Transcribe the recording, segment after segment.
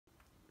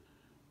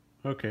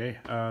Okay,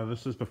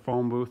 this is the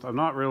phone booth. I'm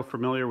not real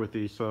familiar with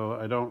these, so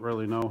I don't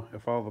really know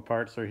if all the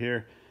parts are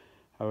here.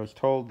 I was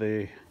told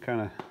they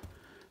kind of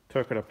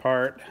took it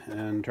apart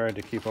and tried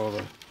to keep all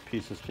the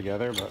pieces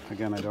together, but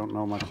again, I don't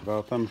know much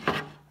about them.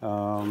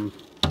 So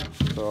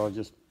I'll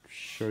just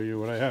show you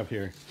what I have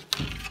here.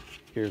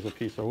 Here's a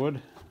piece of wood.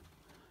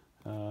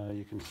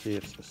 You can see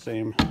it's the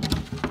same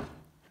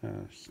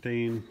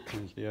stain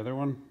as the other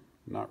one.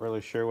 Not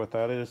really sure what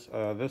that is.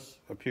 This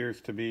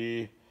appears to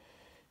be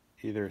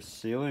either a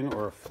ceiling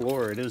or a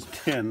floor. It is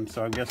tin,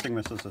 so I'm guessing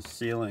this is a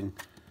ceiling,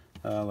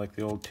 like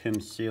the old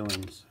tin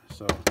ceilings.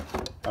 So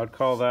I would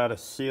call that a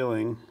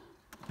ceiling.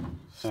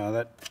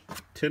 That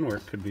tin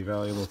work could be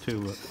valuable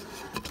too, but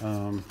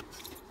and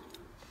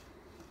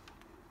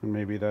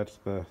maybe that's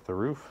the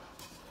roof.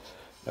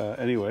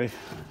 Anyway,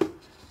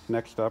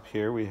 next up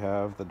here we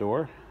have the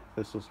door.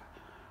 This is,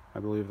 I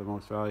believe, the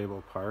most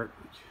valuable part.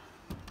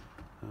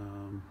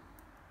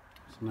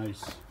 It's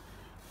nice.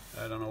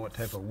 I don't know what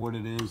type of wood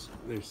it is.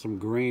 There's some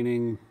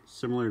graining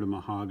similar to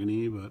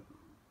mahogany, but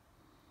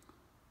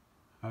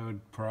I would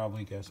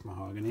probably guess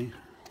mahogany.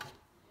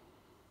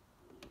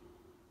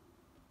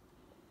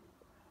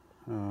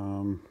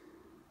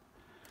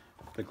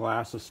 The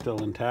glass is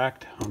still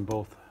intact on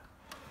both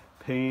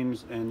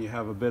panes, and you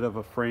have a bit of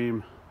a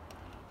frame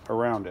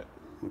around it.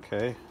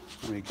 Okay,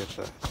 let me get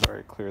the,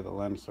 clear the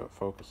lens so it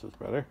focuses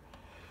better.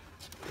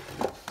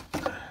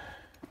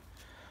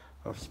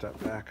 I'll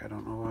step back. I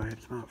don't know why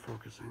it's not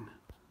focusing.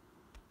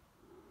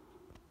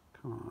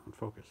 Come on,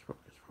 focus,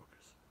 focus,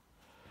 focus.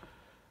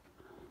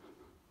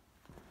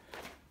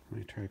 Let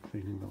me try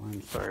cleaning the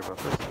lens. Sorry about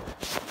this.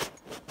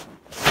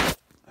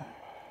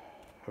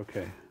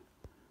 Okay.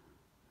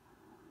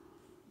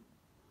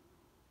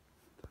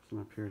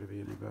 Doesn't appear to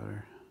be any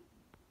better.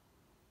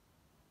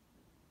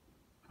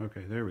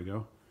 Okay, there we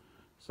go.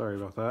 Sorry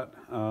about that.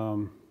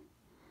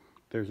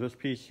 There's this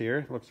piece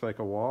here. Looks like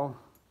a wall.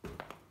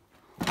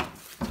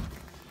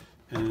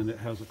 And it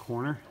has a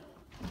corner.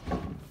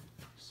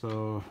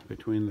 So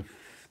between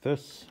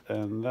this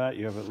and that,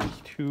 you have at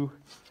least two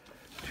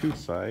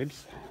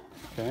sides.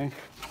 Okay.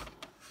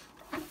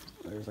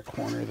 There's a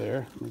corner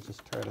there. Let me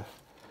just try to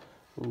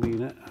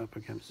lean it up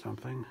against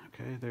something.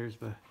 Okay, there's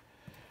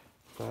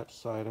that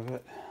side of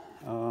it.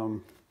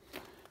 And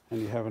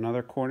you have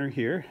another corner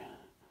here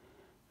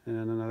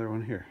and another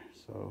one here.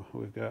 So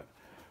we've got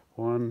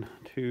 1,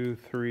 2,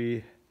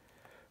 3,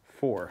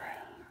 4,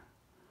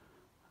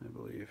 I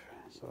believe.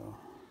 So,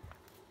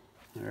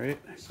 all right.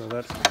 So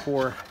that's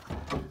four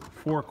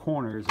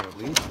corners at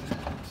least.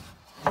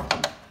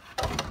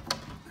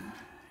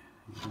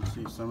 You can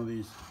see some of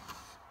these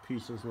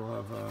pieces will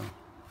have,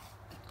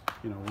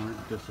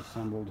 weren't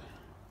disassembled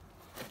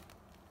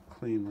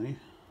cleanly,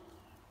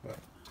 but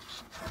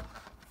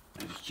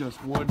it's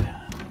just wood.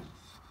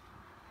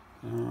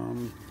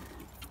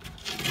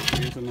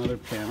 Here's another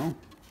panel,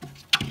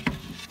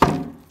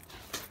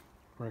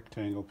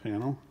 rectangle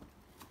panel.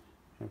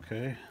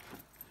 Okay,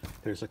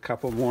 there's a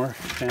couple more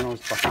panels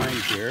behind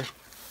here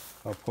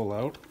I'll pull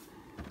out.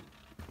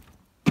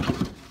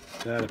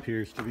 That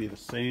appears to be the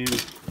same.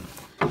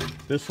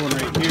 This one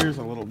right here is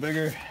a little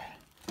bigger,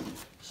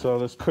 so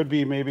this could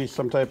be maybe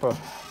some type of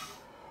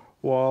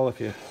wall if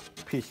you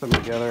piece them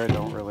together. I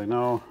don't really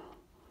know.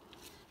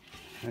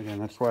 Again,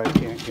 that's why I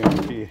can't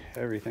guarantee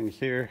everything's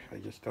here.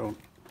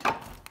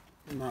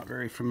 I'm not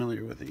very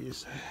familiar with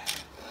these.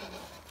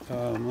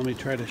 Let me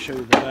try to show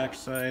you the back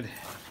side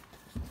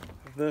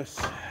of this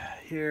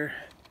here.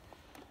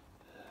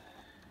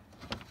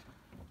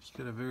 It's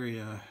got a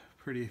very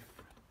pretty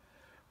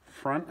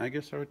front, I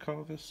guess I would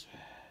call this.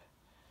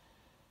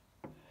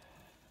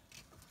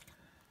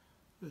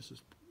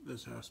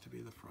 This has to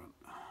be the front.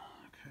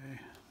 Okay.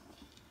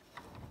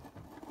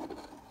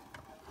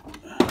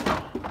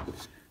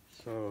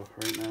 So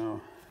right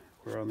now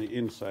we're on the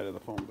inside of the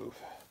phone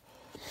booth.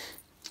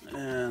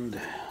 And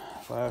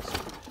last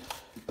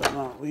but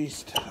not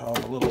least, all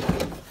the little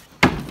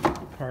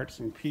parts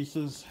and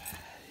pieces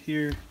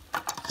here.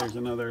 There's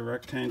another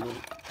rectangle.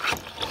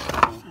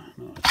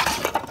 No,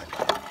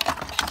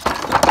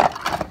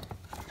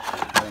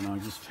 I don't know,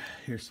 just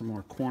here's some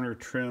more corner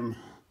trim.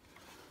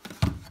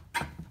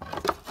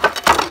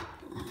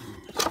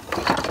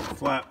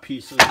 Flat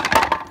pieces.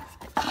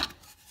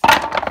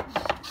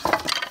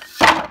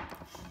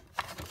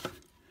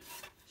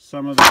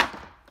 Some of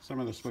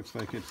this looks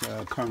like it's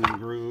tongue and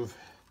groove.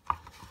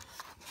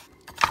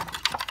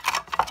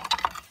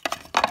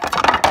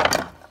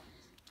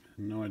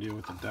 No idea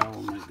what the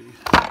dowel might be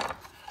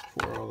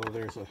for, although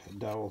there's a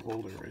dowel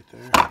holder right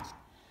there.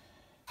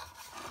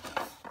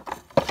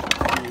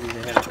 Maybe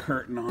they had a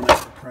curtain on it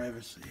for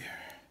privacy.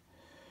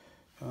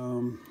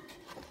 So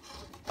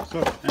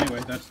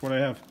anyway, that's what I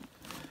have.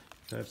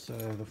 That's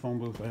the phone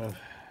booth I have.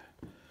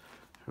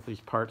 At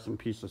least parts and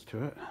pieces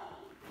to it.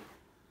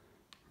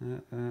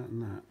 That,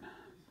 and that.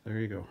 There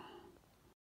you go.